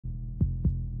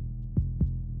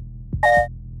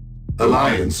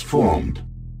Alliance formed.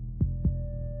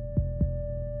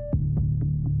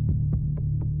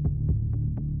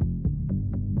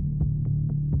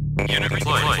 Unit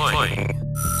deployed.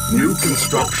 New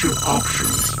construction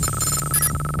options.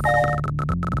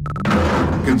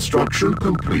 Construction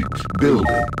complete.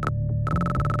 Building.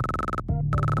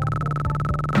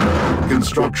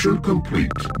 Construction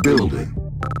complete. Building.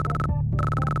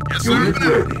 Yes, sir. Unit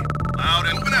ready. Loud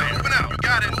and moving out. Moving out. You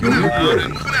got it. Unit Loud ready.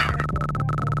 and moving out.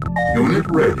 Unit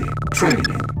ready.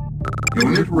 Training.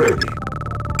 Unit ready.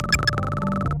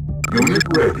 Unit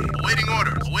ready. Awaiting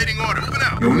orders. Awaiting orders. Moving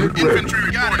out. Unit ready. Infantry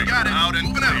reporting. Got it. Loud and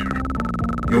moving out.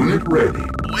 Unit ready.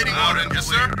 Awaiting orders. Yes,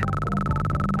 sir.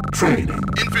 Training.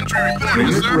 Infantry reporting.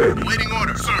 Yes, Unit sir. ready. Awaiting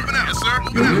orders. Sir. Moving out. Yes, sir.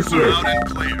 Moving Unit out. Sir. ready. Loud and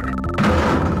clear.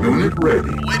 Unit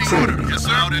ready. Awaiting Training. orders. Yes,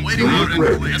 sir. Loud and waiting. Unit Loud and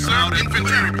ready. clear. Yes, sir.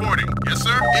 Infantry reporting. Yes,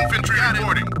 sir. Infantry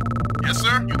reporting. Yes,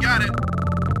 sir. You got it.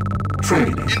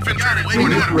 Training. Infantry waiting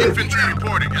Unit order. ready. Infantry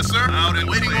reporting. Yes, sir. Loud and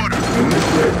waiting order. Unit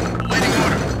ready. Waiting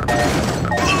order.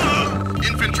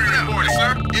 Infantry reporting,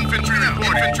 sir. Infantry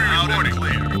reporting. Infantry reporting.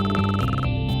 Clear.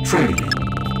 Training.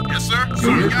 Yes, sir.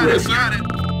 Unit Got it. ready. Got it.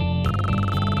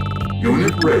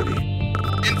 Unit ready.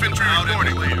 Infantry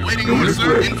reporting. Waiting Unit order,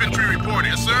 sir. ready. Infantry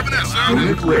reporting. Yes, sir. Yes, sir.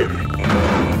 Unit ready.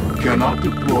 Cannot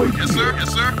deploy Yes, sir. here.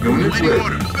 Yes, sir. Unit Waiting ready.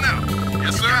 order. Moving out.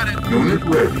 Yes, sir. Got it. Unit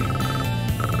ready.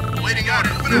 Waiting order.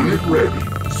 Moving out. Unit ready.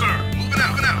 Sir. Moving out.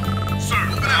 Moving out. Sir.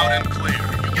 Moving out and clear.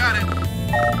 You got it.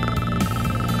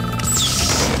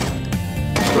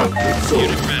 Structure sold.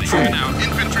 Unit ready. Training. Moving out.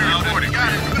 Infantry reporting. Got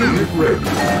it. Moving Unit ready.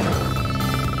 out.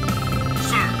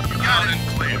 Sir. You got it. And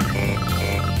clear.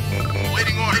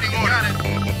 Waiting order. Waiting order. Got it.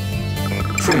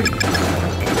 Training.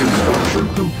 Construction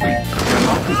complete.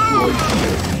 Cannot deploy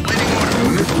here. Waiting order.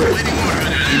 Unit ready. Waiting order.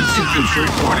 Insufficient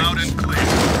Loud funds. and clear.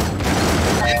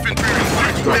 Infantry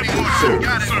reporting. Waiting order. Sir. You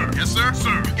got it. Sir. Yes, sir.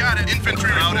 Sir. You got it.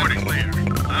 Infantry reporting. Clear.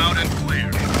 Loud and clear.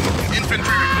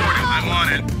 Infantry reporting. I'm on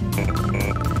it.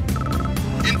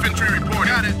 Infantry report.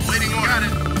 Got it. Waiting order. Got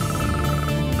it.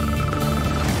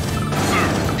 Sir.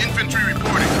 Infantry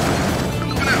reporting.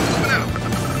 Moving out. Moving out.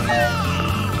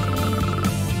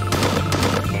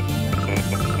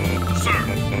 Sir.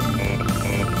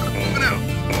 Moving out.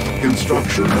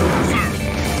 Construction Sir. complete.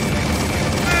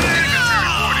 Infantry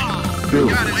reporting.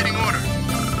 Building. Got it. Waiting order.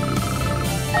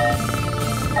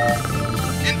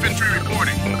 Infantry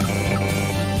reporting.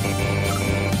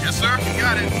 Yes, sir. You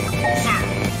got it. Sir.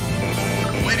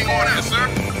 Waiting order. Yes, sir.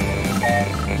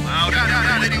 Loud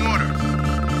and waiting order.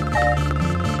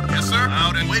 Yes, sir.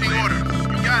 Loud and waiting order.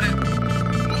 You got it.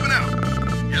 Moving out.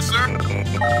 Yes, sir.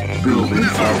 Building Moving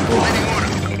out. outline. Waiting order.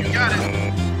 You got it.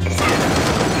 Sir.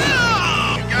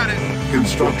 You got it.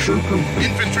 Construction complete.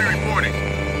 Infantry reporting.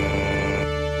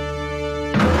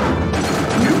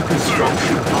 New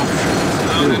construction options.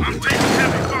 Loud and I'm Building. taking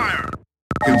heavy fire.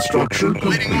 Construction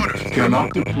Waiting order. complete.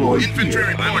 Cannot deploy Infantry here.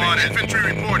 reporting. I'm on infantry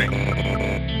reporting.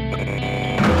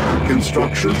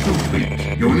 Construction complete.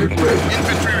 Unit ready.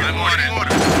 Infantry reporting. I'm on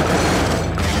order.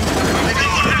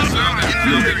 Waiting order. Yes, sir.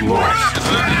 Unit Infantry lost. reporting. Yes,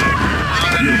 sir.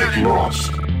 Unit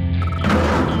lost.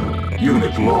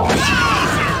 Unit lost.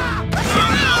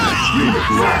 Unit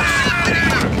lost.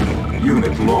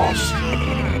 Unit lost.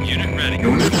 Unit ready.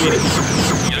 Unit ready.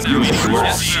 Yes, now. Unit Orders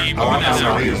lost. received. Our Moving out.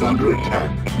 ally is under attack.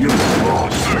 Unit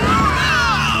lost.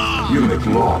 Unit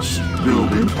lost.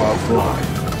 Building offline.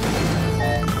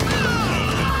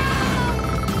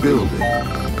 Building.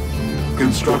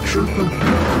 Construction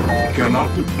complete. Cannot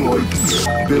deploy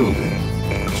here. Building.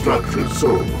 Structure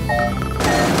sold.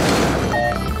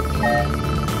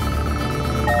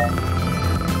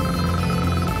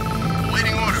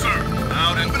 Waiting order, sir.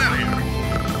 Loud and clear.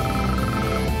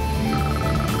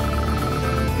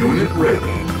 Unit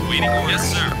ready. Waiting orders. Yes,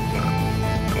 sir.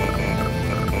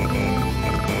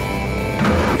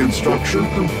 Construction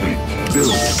complete.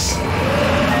 Building.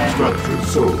 Structure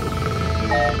sold.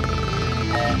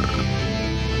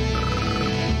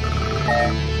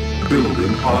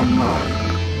 Building online.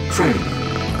 Training.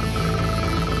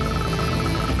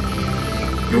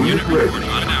 Unit ready. reporting.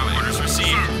 On now. Orders received.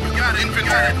 Sir, you got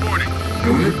infantry reporting.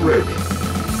 Unit ready.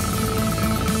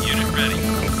 Unit ready.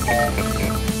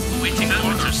 Waiting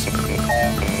orders.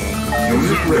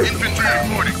 Unit Sir, ready. infantry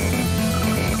reporting.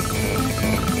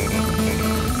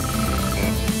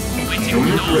 Waiting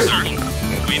Unit orders. ready.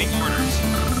 Waiting orders.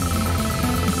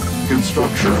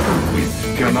 Construction complete.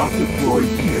 Cannot deploy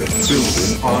here.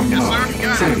 Building online. Yes, sir.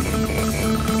 Got it. Training.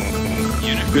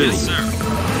 Unit Building. yes, sir.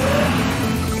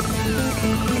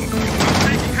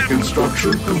 Taking heavy.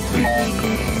 Construction complete.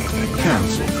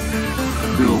 Cancel.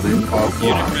 Building Unit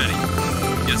offline. ready.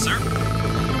 Yes, sir.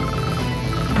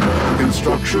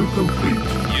 Construction complete.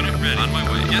 Unit ready. On my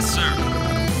way. Yes, sir.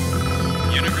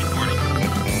 Unit reporting.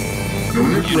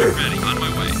 Unit Unit ready. ready. On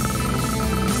my way.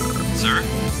 Sir.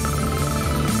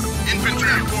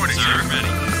 Infantry reporting, Sir, sir. ready.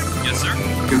 Yes, sir.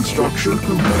 Construction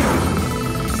complete.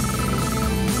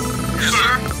 Yes,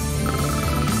 sir.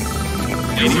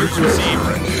 Unit Unit received.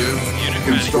 ready. Unit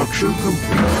ready. Construction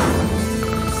complete.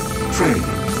 Training.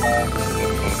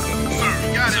 Sir,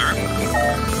 you got Sir. it.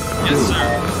 Yes, sir.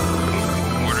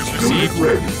 Orders Unit received.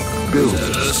 ready. Building.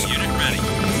 Unit ready.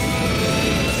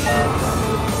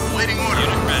 Waiting order.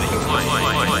 Unit ready.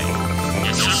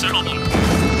 Yes, sir. Problem.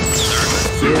 Sir.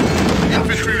 Building.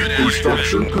 Infantry reporting.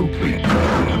 Construction complete.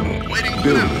 Waiting order.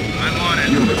 Building. I'm on it.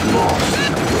 Unit lost.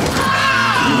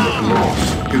 Unit lost.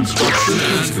 Construction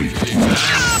complete.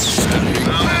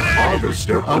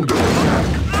 Harvester under attack.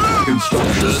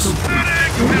 Construction complete.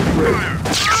 Unit ready.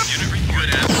 Unit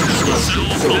reporting. Construction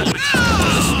sold.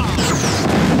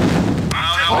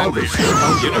 Harvester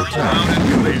under attack.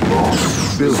 Unit lost.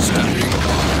 Building.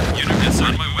 Unit is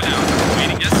on my way out.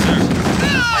 Waiting. Yes, sir.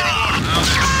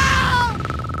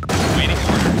 Waiting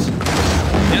orders.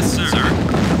 Yes, sir.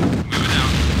 Moving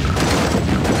out.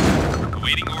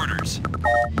 Awaiting orders.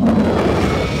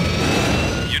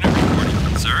 Unit reporting.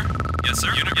 Sir? Yes,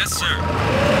 sir. Unit. Yes, sir.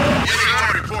 Waiting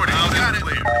order reporting. Got it.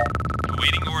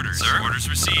 Awaiting orders. Sir. Orders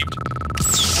received.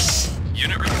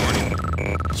 Unit reporting.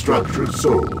 Structure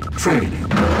sold. Training.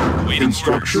 Awaiting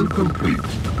Construction orders. complete.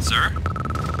 Sir?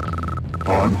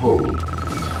 On hold.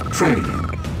 Training.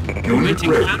 Unit Awaiting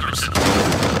ready. orders.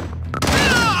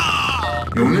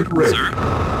 Unit ready. Sir?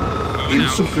 Moving out.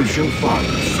 Insufficient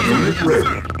funds. Unit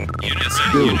ready. Unit,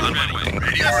 sir. Building. Unit on my way.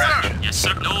 Ready for action. Yes,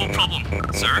 sir. No problem.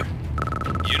 Sir?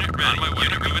 Unit ready. On my way.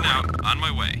 Unit moving out. On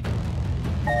my way.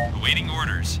 Awaiting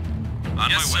orders. On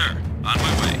yes, my way. Sir. On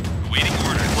my way. Awaiting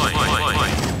orders.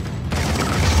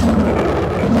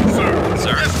 Sir.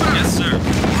 Sir? Yes, sir. Yes, sir.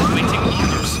 Awaiting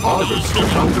orders. Harvester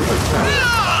under attack.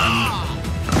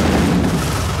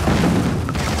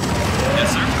 Yes,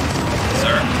 sir.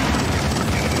 Sir?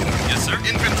 Yes, sir.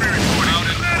 Infantry reporting. Out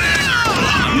in Sir?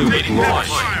 Unit Awaiting lost.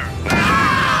 orders. fire.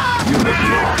 Unit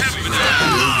lost. Moving out.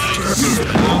 Unit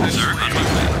lost. Sir, on my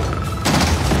way.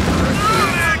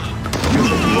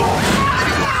 Unit lost.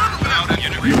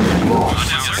 Unit Unit reporting. lost.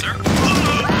 On out, sir.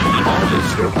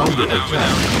 Harvester under On out,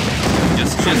 attack. Yes,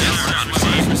 sir. Yes,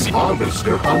 sir. Received.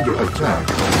 Harvester under attack.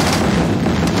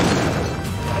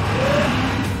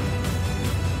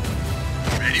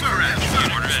 Ready for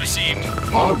action. Orders received.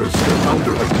 Harvester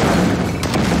under attack.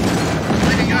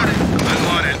 Waiting on it. I'm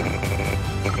on it.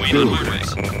 Waiting orders.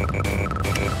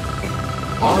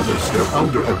 Harvester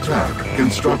under attack.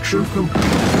 Construction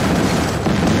complete.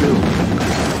 Building.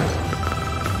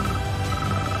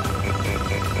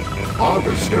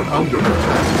 Harvester under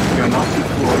attack. Cannot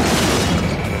deploy.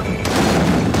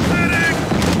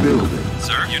 Building.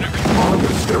 Sir, unit reporting.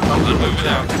 Harvester under Moving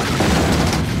attack. out.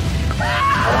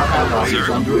 Our ally is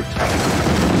Sir. under attack.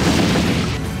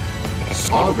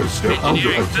 Harvester under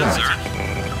Engineering, attack. sir.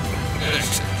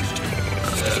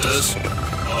 Status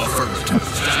affirmative.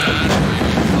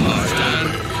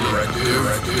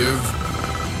 Directive.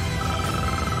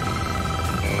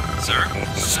 Sir,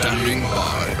 Standing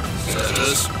by.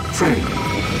 Status. Training.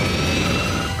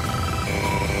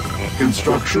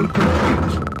 Construction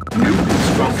complete. New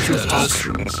construction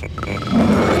options.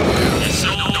 yes,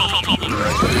 sir. No problem.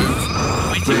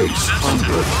 Base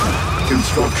under attack.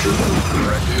 Construction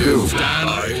complete. Building. Stand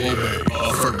by. Obey.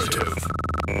 Affirmative.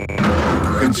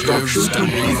 Construction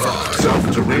Standing complete. by.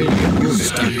 Subterranean unit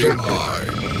Standing ejected. by.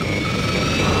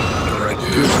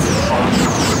 Building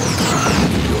online.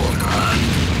 Your command.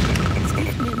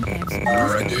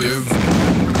 Directive.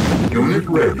 Unit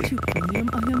ready.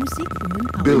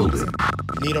 Building.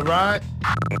 Need a ride?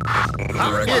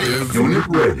 Directive. Unit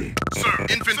ready. Sir.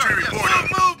 Infantry reporting.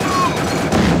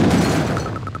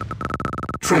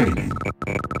 Training.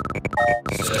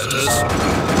 Status.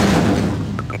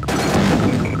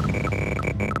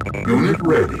 Unit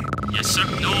ready. Yes, sir.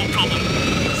 No problem.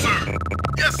 Sir.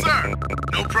 Yes, sir.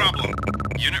 No problem.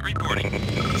 Unit reporting.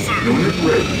 Sir. Unit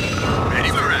ready. Ready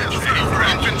for action. Ready for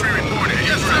infantry reporting.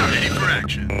 Yes, sir. Ready for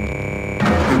action.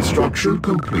 Construction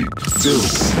complete.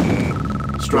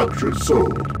 Building. Structure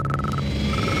sold.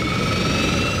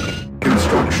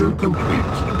 Construction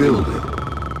complete. Building.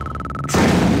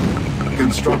 Training.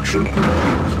 Construction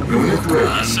complete. Unit ready.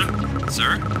 Yes, sir.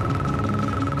 Sir?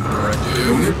 Directive.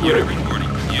 Unit Unit ready.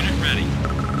 reporting. Unit ready.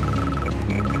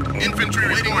 Infantry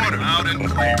reporting. Out and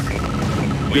clear.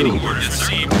 Waiting orders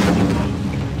received.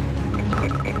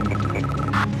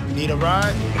 Need a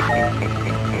ride?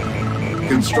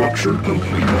 Construction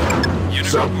complete. Unit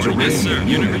Subterranean reporting. Yes, sir. Unit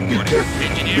unit reporting. detected.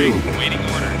 Engineering. Building. Waiting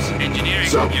orders. Engineering.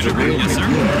 Subterranean Yes, sir.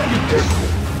 unit detected.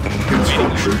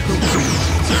 Construction complete.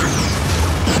 Sir.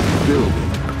 Building.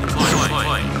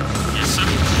 Deploy. Yes, sir.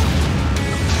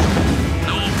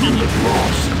 No Unit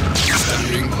lost.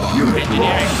 Standing by. Unit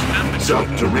Engineering. lost.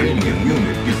 Subterranean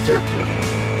unit detected.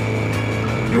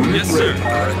 Unit Yes, sir. ready.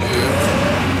 Negative.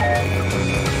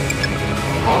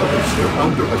 Harvester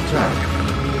under attack.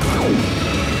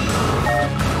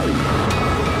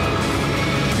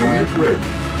 Unit ready.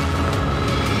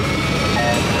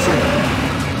 Training.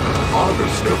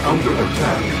 Harvester under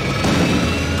attack.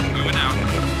 Moving out.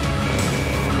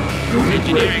 Unit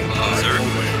Engineering. ready.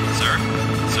 Sir.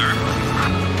 Sir.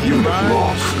 Unit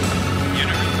lost.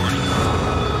 Unit reporting.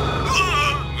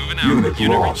 Moving out. Unit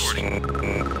lost. reporting.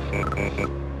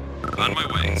 On my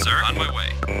way, sir. On my way.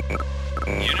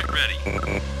 Unit ready.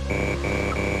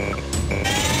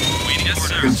 Waiting. Yes,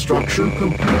 sir. Construction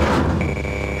complete.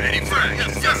 Ready for it.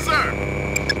 Yes, sir.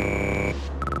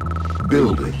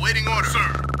 Building. Waiting order, sir.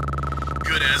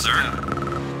 Good as Sir. done.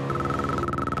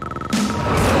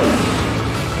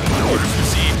 Orders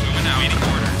received. Moving out. Waiting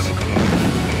orders.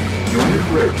 Unit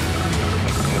ready.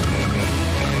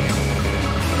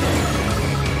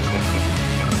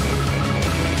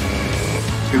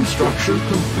 Construction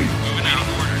complete. Moving out.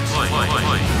 Orders.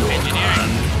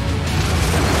 Engineering.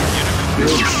 Unit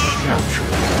Building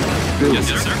captured. Building. Yes,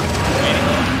 sir. Waiting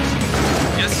orders.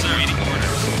 Yes, sir. Waiting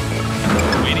orders.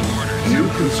 Waiting orders. New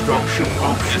construction Yes,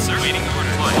 options. sir. Waiting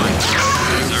orders.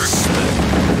 Sir.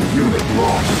 Unit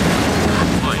lost.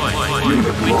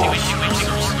 Unit lost.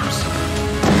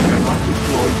 Cannot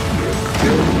deploy here.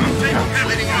 Building captured.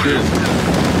 Waiting orders. Building.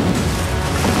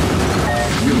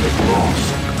 Unit lost.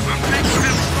 I'm taking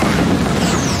this fire.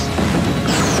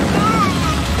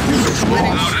 Unit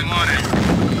Waiting lost. out and on it.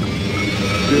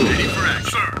 Ready Building. for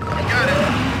action. Sir, you got it.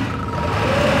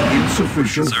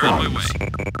 Insufficient Sir, on my funds. way.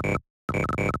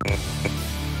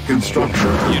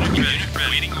 Construction Unit complete. ready.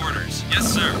 Waiting orders. Yes,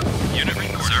 sir. Unit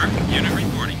reporting. Sir. Unit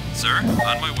reporting. Sir.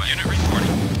 On my way. Unit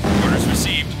reporting. Orders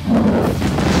received.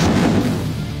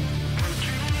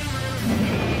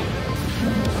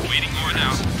 Waiting order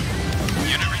now.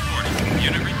 Unit reporting.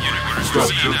 Unit orders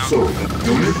Structure received now. sold.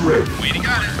 Unit ready. Waiting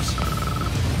orders.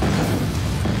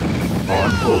 On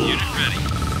hold. Unit ready.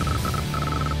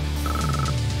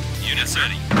 Unit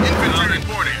ready. Infantry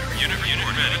reporting. Unit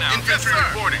ready now. Infantry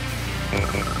reporting.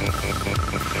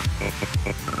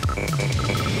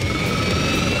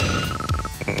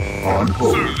 On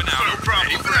hold. Sir, Moving out. no problem.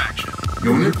 Ready for action.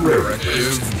 Unit ready.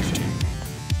 Negative.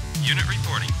 Unit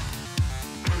reporting.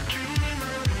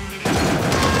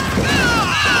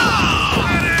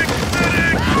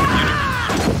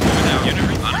 Unit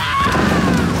reporting. On my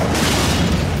way.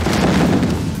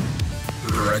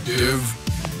 Directive.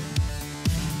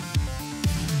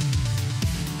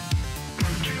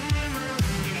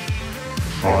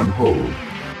 On hold.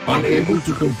 Unable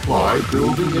to comply.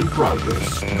 Building in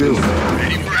progress. Building.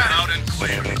 Ready for out and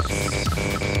clear.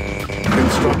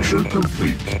 Construction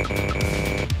complete.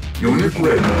 Unit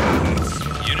ready.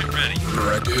 Unit ready.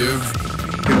 Directive.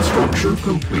 Construction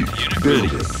complete. Unit ready.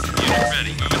 Building. Unit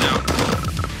ready. Moving out.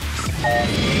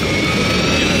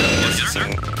 Unit, yes, sir.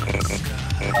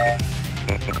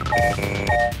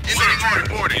 Infantry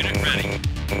reporting. Unit ready.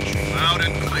 Out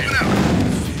and clear. Now.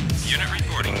 Unit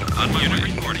reporting. On my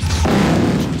way. Reporting.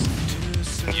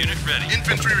 Unit ready.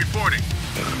 Infantry reporting.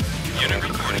 Unit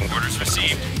reporting. Orders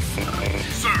received.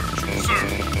 Sir.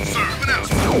 Moving out.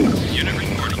 Unit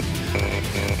reporting.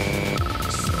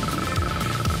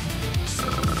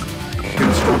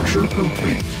 Construction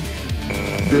complete.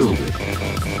 Building.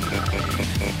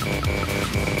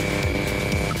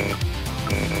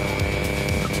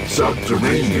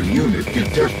 Subterranean unit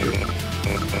detected.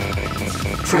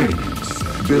 Training.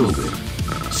 Building.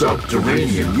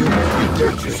 Subterranean unit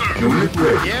detected. Unit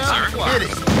ready. Sir.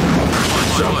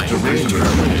 Subterranean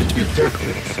unit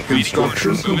detected.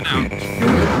 Construction complete.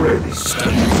 Unit ready.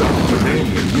 Subterranean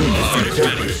unit Unit ready.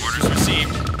 detected. Orders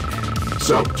received.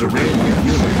 Subterranean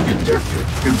unit detected.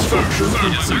 Construction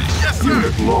Yes, sir. complete. Yes, sir.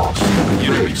 Unit lost.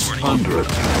 Unit Base reporting. under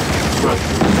attack.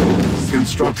 Structure.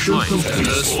 Construction complete.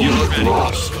 Unit ready.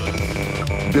 lost.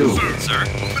 Building. Sir.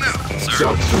 Moving out. Sir.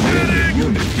 Subterranean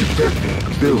unit detected.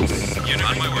 Building. Unit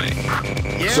on my way.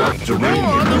 Subterranean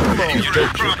unit Unit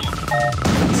detected. problem.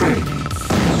 Training.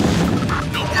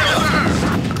 No problem. Yes,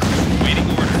 sir. Waiting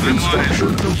orders. Construction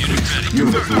Unit complete. ready.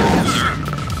 Unit lost. Sir.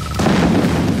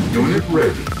 Unit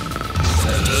ready.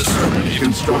 Status.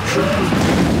 Construction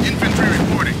complete. Infantry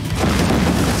reporting.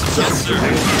 Yes, sir. Unit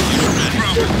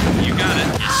ready. You got it.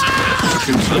 Yes, sir.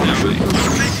 Construction complete.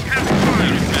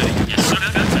 Unit ready. Yes, sir.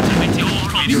 Waiting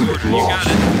Unit order. You got lost.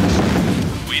 it.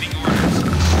 Waiting orders.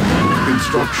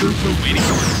 Construction complete. Waiting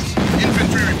orders.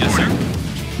 Infantry Yes, sir.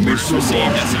 reporting. Missile received,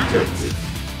 launch yes, sir. detected.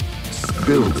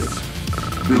 Building.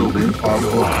 Building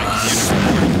online.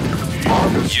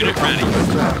 Harvester Unit ready. under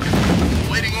attack.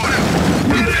 Waiting order.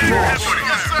 Unit Infantry lost. reporting.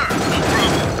 Yes, sir. No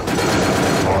problem.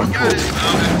 On Got it. hold.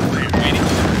 Out and clear. Waiting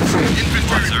orders. Training. Infantry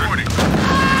Yes, sir. reporting.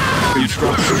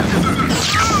 Construction complete.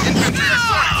 Infantry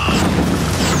reporting.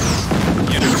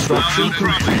 Unit Construction Out and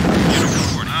complete. clear. Unit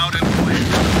reporting. Out and clear.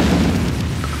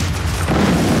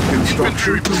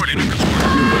 Construction Infantry reporting. complete.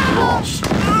 Unit lost.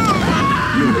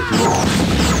 Unit lost.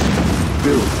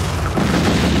 Building.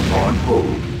 On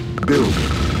hold. Building.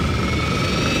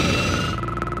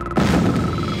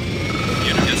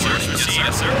 Unit yes, sir. Received.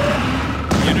 Yes, sir.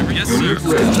 Unit yes, Unit sir.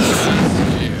 ready.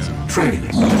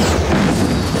 Training.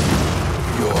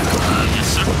 Yes,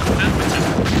 sir.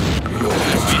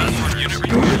 Waiting order. Unit Unit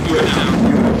reporting. Moving ready. out.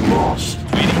 Unit lost.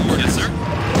 Waiting order. Yes, sir.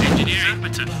 Engineering.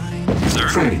 Sir.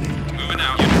 Training. Moving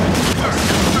out. Unit reporting.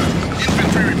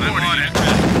 Infantry I'm reporting. on it.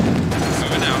 Ready.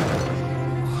 Moving out.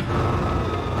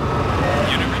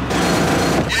 Unit reporting.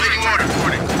 Waiting order.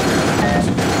 Reporting.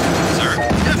 Sir.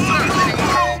 Yes, sir. Waiting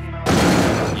order.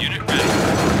 Unit ready.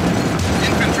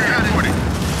 Infantry reporting.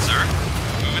 Sir.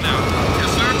 Moving out.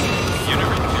 Yes, sir. Unit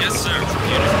reporting. Yes, sir.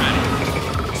 Unit ready.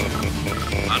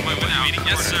 On my way out.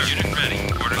 Yes, sir. Unit ready.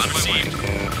 Orders received.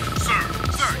 Sir.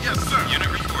 Sir. Yes, sir. Unit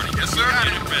reporting. Yes, sir.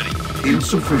 Unit ready.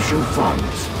 Insufficient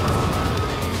funds.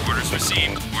 Orders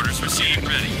received. Orders received.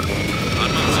 Ready. On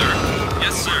my sir.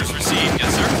 Yes, sir. Orders received.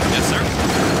 Yes, sir. Yes, sir.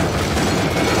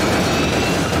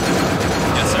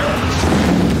 Yes, sir.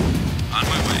 On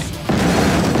my way.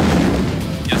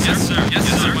 Yes, yes, sir. Yes,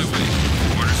 sir. On my way.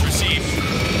 Orders received.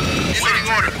 Waiting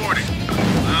order. Reporting.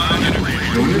 Unit ready.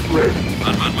 Unit ready.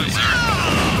 On my sir.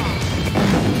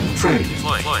 Training.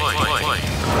 Play.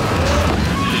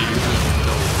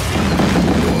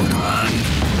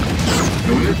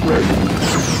 Unit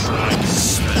ready.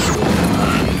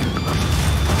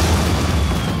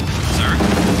 Sir.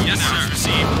 Yes, sir.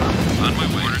 Received. On my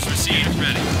way. Orders received.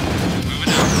 Ready.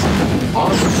 Moving out.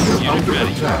 Harvester Unit under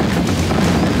ready. attack.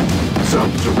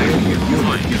 Subterranean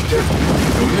unit detected.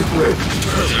 Unit ready.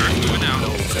 Sir. Moving out.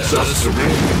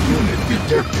 Subterranean unit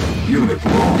detected. Unit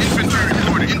lost. Infantry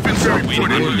reporting. Infantry Waiting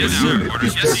reporting. order. Yes, sir. Unit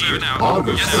Orders received. detected. Now. Yes,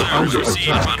 Harvester sir. Orders under received.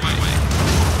 On attack. my way.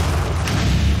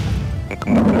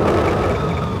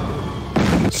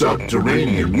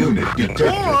 Subterranean unit detected.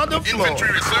 Infantry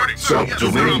reporting.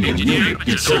 Subterranean unit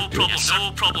detected.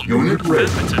 Unit ready.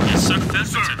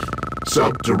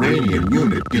 Subterranean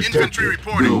unit Infantry detected.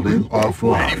 reporting. Building Ready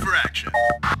offline. for action.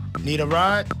 Need a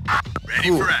ride? Ready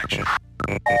for action.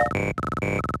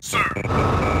 Sir.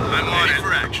 I'm ready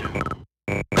for action.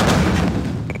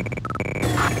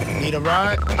 Need a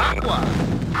ride? Aqua.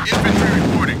 Infantry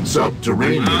reporting.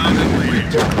 Subterranean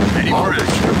unit detected.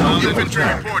 Harvester under Infantry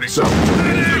attack. reporting.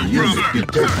 Subterranean unit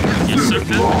detected. Unit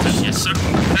lost. Yes, sir.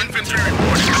 Infantry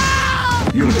reporting.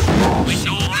 Unit lost.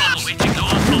 No problem. Waiting. No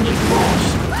Unit lost.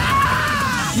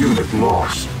 Unit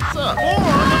lost.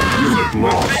 Unit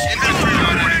lost. Infantry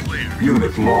reporting. Clear.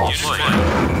 Unit lost.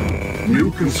 New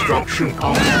construction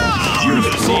option.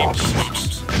 Unit lost.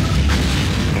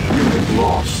 Unit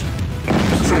lost.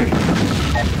 Training.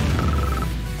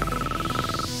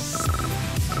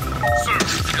 Sir.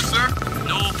 Yes, sir.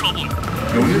 No problem.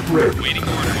 Unit ready. Waiting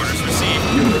order. Orders received.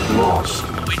 Unit lost.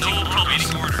 Waiting.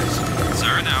 Waiting orders.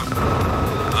 Sir, now.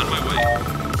 On my way.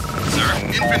 Sir.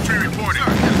 Infantry reporting.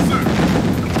 Yes, sir.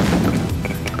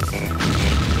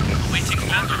 Waiting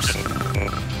orders.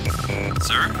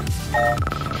 Sir.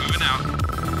 Moving out.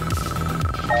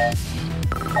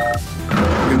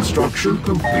 Construction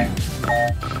complete.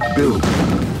 Building.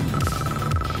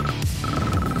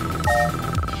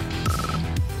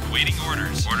 Waiting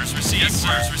orders. Orders received. Yes, sir.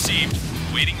 Orders received.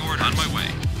 Waiting order. On my way.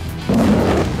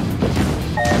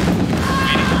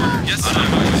 Waiting order. Yes, on my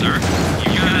way, sir.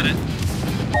 You got it.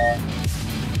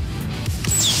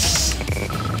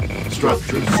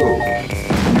 Structure sold.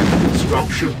 New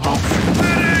construction option.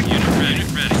 Unit ready.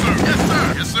 Unit ready. Sir. Yes, sir.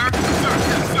 Yes, sir. Sir.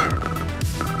 Yes, sir.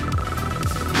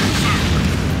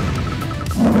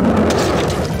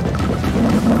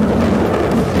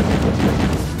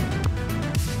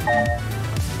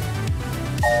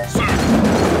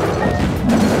 Sir.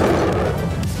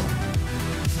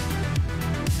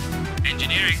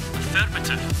 Engineering.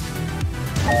 Affirmative.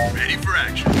 Ready for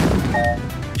action.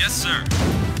 Yes, sir.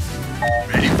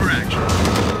 Ready for action.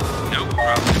 No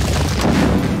problem.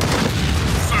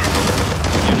 Sir.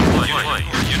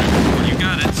 Unit, you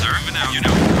got it, sir. Moving out. You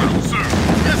know.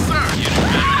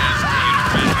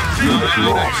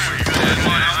 lost.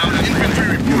 Infantry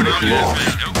reporting. Unit lost.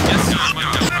 Yes, sir. On my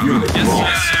way. Unit Yes, lost.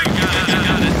 yes, sir.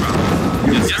 Got it.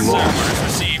 Unit Yes, sir. lost. Orders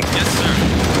received. Yes, sir.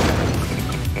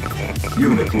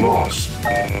 Unit lost.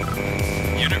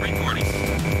 Unit reporting.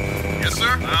 Yes,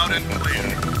 sir. Loud and clear.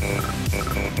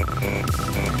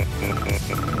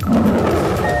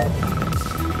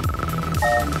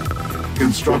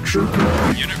 Construction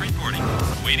complete. Unit reporting.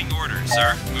 Waiting orders,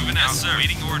 sir. Moving out, sir.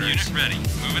 Waiting orders. Unit ready.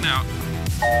 Moving out.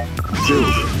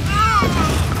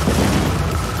 Building.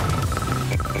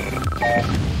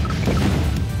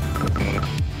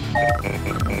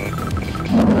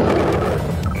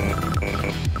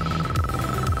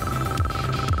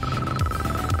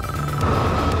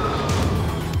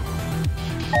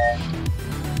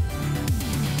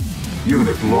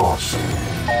 Unit lost.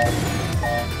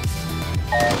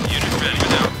 Unit ready.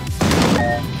 Moving out.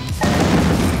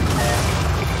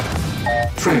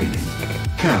 Training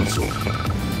cancelled.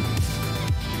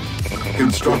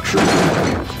 Construction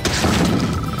complete.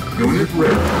 Unit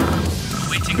ready.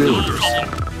 Awaiting Builders.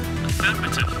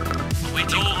 Affirmative.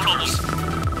 Awaiting orders.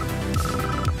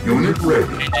 Unit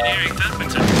ready. Engineering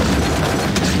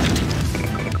affirmative.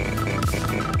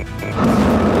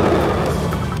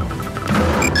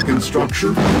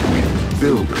 Construction complete.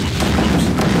 Building.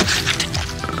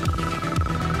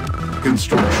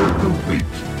 Construction complete.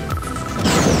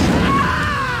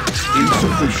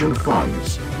 Insufficient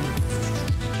funds.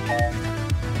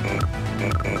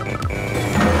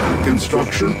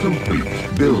 Construction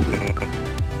complete. Building.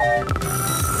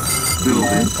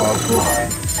 Building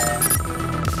offline.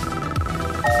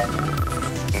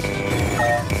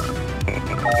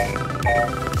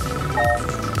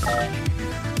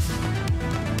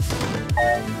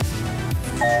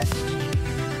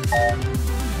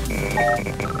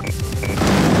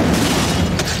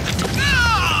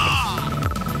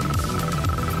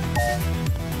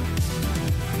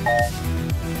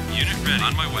 Unit ready.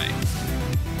 On my way.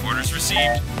 Orders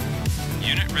received.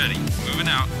 Unit ready. Moving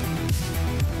out.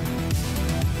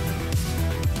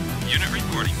 Unit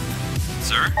reporting.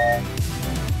 Sir?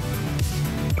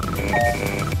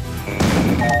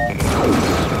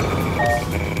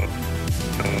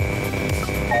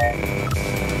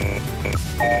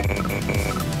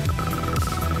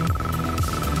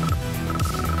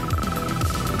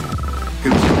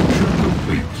 Construction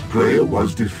complete. Player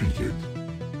was defeated.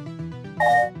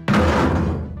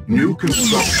 New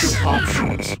construction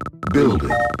options.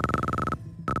 Building.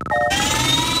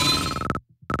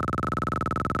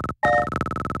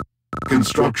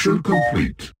 Construction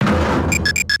complete.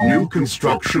 New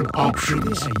construction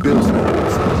options. Building.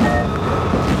 Gratis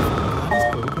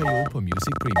prøveperiode på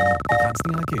Music Premium.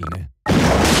 Begrænsninger gældende.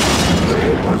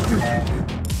 Player was defeated.